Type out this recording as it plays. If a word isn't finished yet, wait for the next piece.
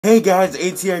Hey guys,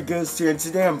 ATR Ghost here, and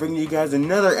today I'm bringing you guys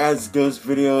another Ask Ghost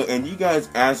video, and you guys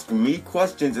asked me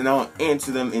questions, and I'll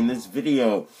answer them in this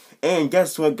video. And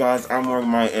guess what, guys? I'm wearing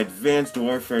my Advanced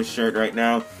Warfare shirt right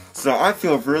now, so I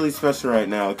feel really special right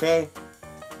now, okay?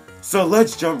 So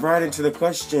let's jump right into the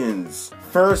questions.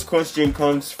 First question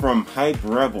comes from Hype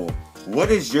Rebel.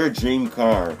 What is your dream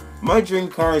car? My dream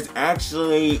car is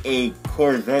actually a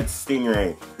Corvette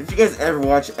Stingray. If you guys ever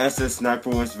watch SS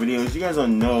Sniper Wars videos, you guys will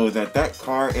know that that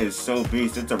car is so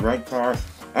beast. It's a red car.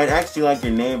 I'd actually like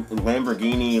your name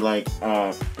Lamborghini, like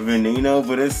Veneno,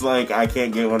 but it's like I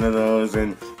can't get one of those.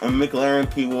 And a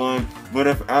McLaren P1. But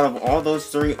if out of all those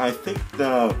three, I think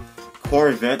the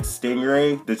Corvette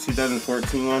Stingray, the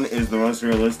 2014 one, is the most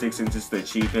realistic since it's the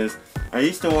cheapest. I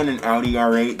used to want an Audi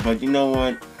R8, but you know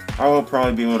what? I will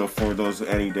probably be able to afford those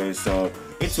any day, so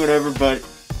it's whatever. But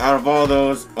out of all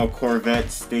those, a Corvette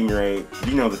Stingray,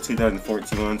 you know, the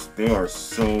 2014 ones, they are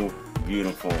so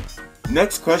beautiful.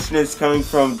 Next question is coming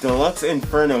from Deluxe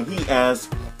Inferno. He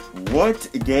asks, what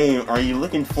game are you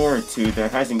looking forward to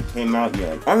that hasn't came out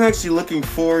yet? I'm actually looking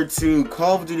forward to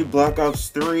Call of Duty Black Ops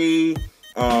 3,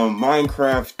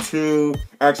 Minecraft 2.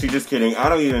 Actually, just kidding. I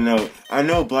don't even know. I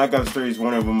know Black Ops 3 is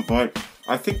one of them, but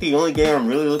I think the only game I'm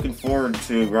really looking forward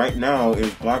to right now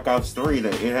is Black Ops 3.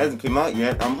 That it hasn't come out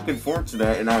yet. I'm looking forward to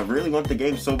that, and I really want the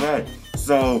game so bad.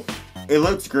 So it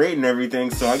looks great and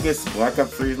everything, so I guess Black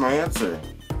Ops 3 is my answer.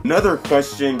 Another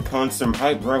question comes from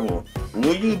Hype Rebel.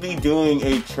 Will you be doing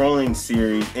a trolling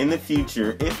series in the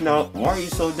future? If not, why are you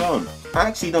so dumb? I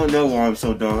actually don't know why I'm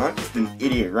so dumb. I'm just an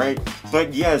idiot, right?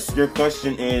 But yes, your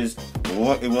question is,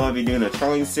 what will I be doing a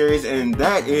trolling series? And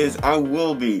that is, I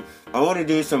will be. I want to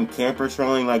do some camper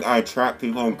trolling, like I trap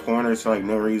people in corners for like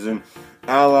no reason.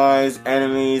 Allies,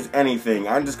 enemies, anything.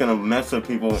 I'm just gonna mess with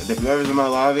people. Whoever's in my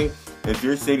lobby, if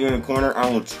you're sitting in a corner, I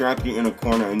will trap you in a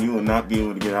corner and you will not be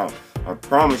able to get out. I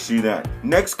promise you that.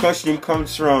 Next question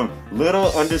comes from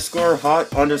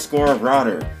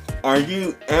little_hot_router. Are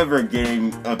you ever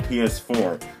getting a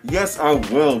PS4? Yes, I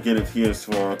will get a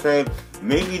PS4, okay?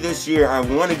 Maybe this year. I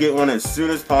want to get one as soon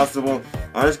as possible.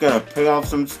 I just gotta pay off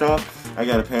some stuff. I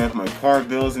gotta pay off my car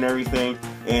bills and everything,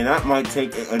 and that might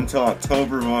take until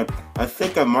October, but I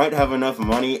think I might have enough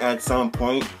money at some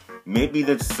point, maybe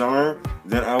this summer,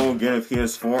 that I will get a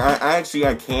PS4. I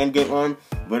can get one,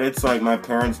 but it's like my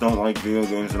parents don't like video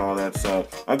games and all that, so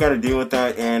I gotta deal with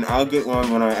that, and I'll get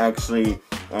one when I actually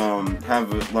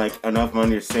have like enough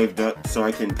money saved up so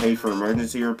I can pay for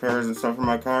emergency repairs and stuff for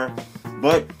my car.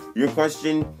 But your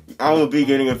question, I will be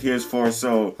getting a PS4,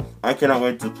 so I cannot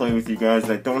wait to play with you guys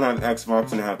that don't have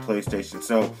Xbox and have PlayStation.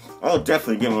 So I'll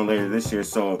definitely get one later this year,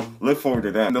 so look forward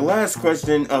to that. And the last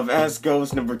question of Ask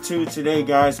Ghost number 2 today,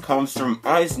 guys, comes from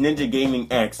Ice Ninja Gaming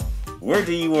X. Where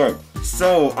do you work?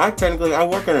 So I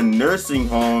work at a nursing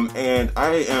home, and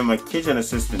I am a kitchen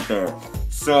assistant there.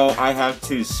 So I have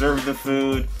to serve the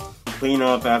food, clean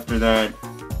up after that,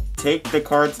 take the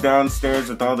carts downstairs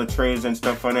with all the trays and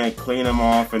stuff on it, clean them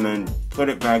off, and then put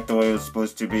it back the way it was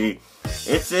supposed to be.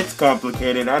 It's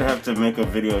complicated. I'd have to make a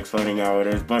video explaining how it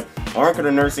is, but I work at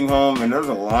a nursing home, and there's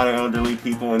a lot of elderly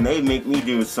people, and they make me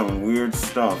do some weird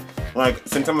stuff. Like,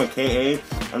 since I'm a KA,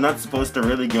 I'm not supposed to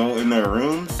really go in their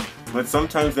rooms, but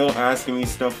sometimes they'll ask me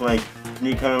stuff like, can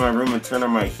you come in my room and turn on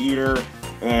my heater?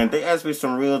 And they asked me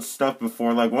some real stuff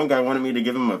before. Like, one guy wanted me to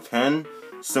give him a pen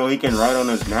so he can write on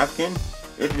his napkin.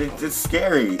 It's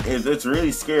scary. It's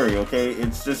really scary, okay?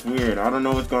 It's just weird. I don't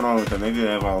know what's going on with them. Maybe they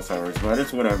have Alzheimer's, but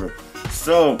it's whatever.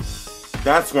 So,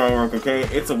 that's where I work, okay?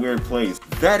 It's a weird place.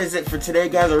 That is it for today,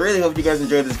 guys. I really hope you guys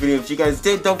enjoyed this video. If you guys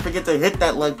did, don't forget to hit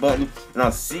that like button. And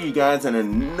I'll see you guys in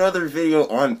another video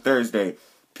on Thursday.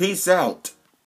 Peace out.